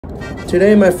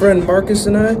Today my friend Marcus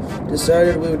and I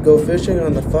decided we would go fishing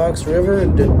on the Fox River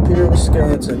in Depere,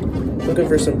 Wisconsin, looking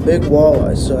for some big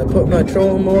walleyes. So I put my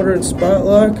trolling motor in spot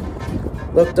lock,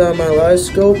 looked on my live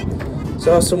scope,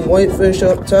 saw some whitefish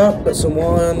up top but some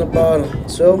walleye on the bottom.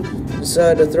 So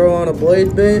decided to throw on a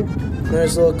blade bait,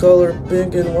 nice little color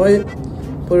pink and white,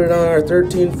 put it on our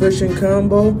 13 fishing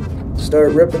combo,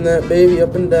 start ripping that baby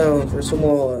up and down for some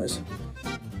walleyes.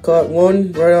 Caught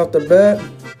one right off the bat,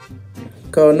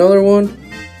 caught another one,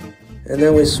 and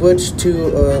then we switched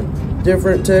to a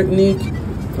different technique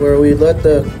where we let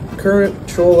the current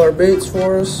troll our baits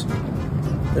for us.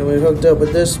 And we hooked up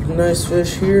with this nice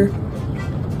fish here,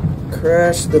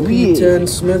 crashed the P10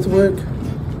 Smithwick.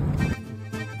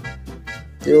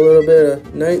 Did a little bit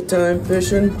of nighttime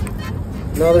fishing,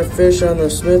 another fish on the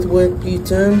Smithwick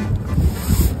P10.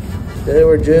 They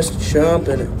were just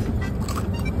chomping it.